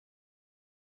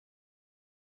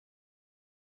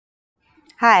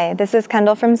Hi, this is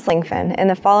Kendall from SlingFin. In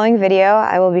the following video,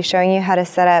 I will be showing you how to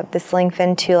set up the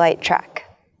SlingFin 2-light track.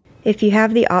 If you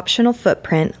have the optional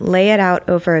footprint, lay it out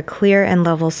over a clear and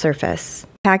level surface. The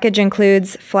package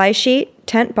includes fly sheet,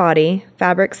 tent body,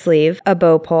 fabric sleeve, a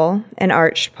bow pole, an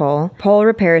arched pole, pole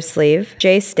repair sleeve,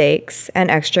 J-stakes, and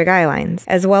extra guy lines,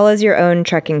 as well as your own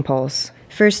trekking poles.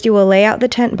 First, you will lay out the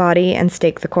tent body and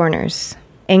stake the corners.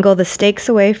 Angle the stakes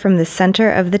away from the center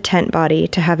of the tent body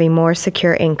to have a more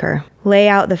secure anchor. Lay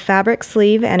out the fabric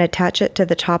sleeve and attach it to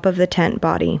the top of the tent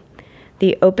body.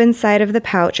 The open side of the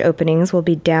pouch openings will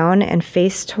be down and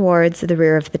face towards the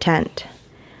rear of the tent.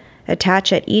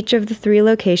 Attach at each of the 3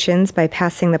 locations by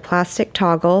passing the plastic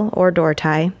toggle or door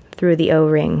tie through the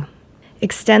O-ring.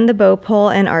 Extend the bow pole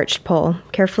and arched pole.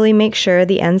 Carefully make sure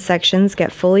the end sections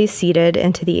get fully seated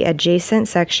into the adjacent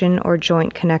section or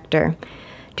joint connector.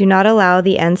 Do not allow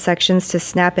the end sections to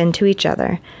snap into each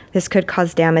other. This could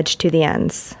cause damage to the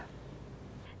ends.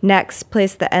 Next,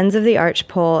 place the ends of the arch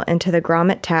pole into the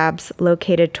grommet tabs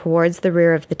located towards the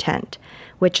rear of the tent,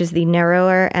 which is the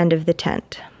narrower end of the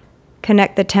tent.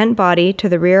 Connect the tent body to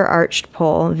the rear arched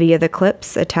pole via the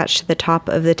clips attached to the top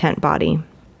of the tent body.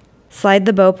 Slide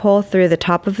the bow pole through the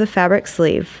top of the fabric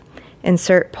sleeve.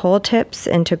 Insert pole tips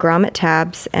into grommet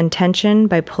tabs and tension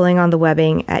by pulling on the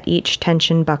webbing at each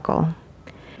tension buckle.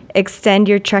 Extend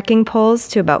your trekking poles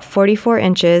to about 44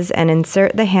 inches and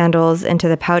insert the handles into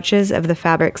the pouches of the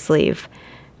fabric sleeve.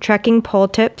 Trekking pole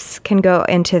tips can go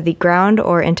into the ground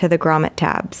or into the grommet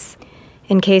tabs.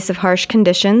 In case of harsh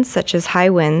conditions, such as high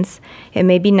winds, it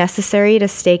may be necessary to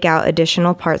stake out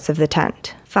additional parts of the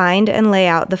tent. Find and lay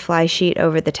out the fly sheet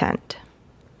over the tent.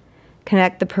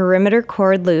 Connect the perimeter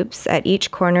cord loops at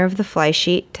each corner of the fly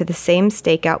sheet to the same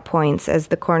stakeout points as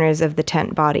the corners of the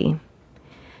tent body.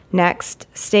 Next,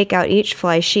 stake out each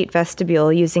fly sheet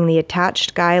vestibule using the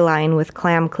attached guy line with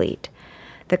clam cleat.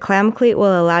 The clam cleat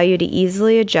will allow you to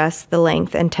easily adjust the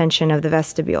length and tension of the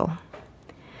vestibule.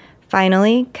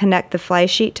 Finally, connect the fly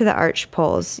sheet to the arch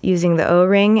poles using the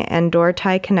O-ring and door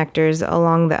tie connectors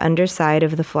along the underside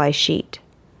of the fly sheet.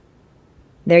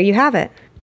 There you have it.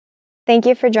 Thank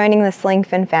you for joining the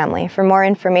SlingFin family. For more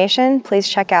information, please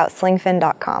check out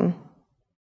slingfin.com.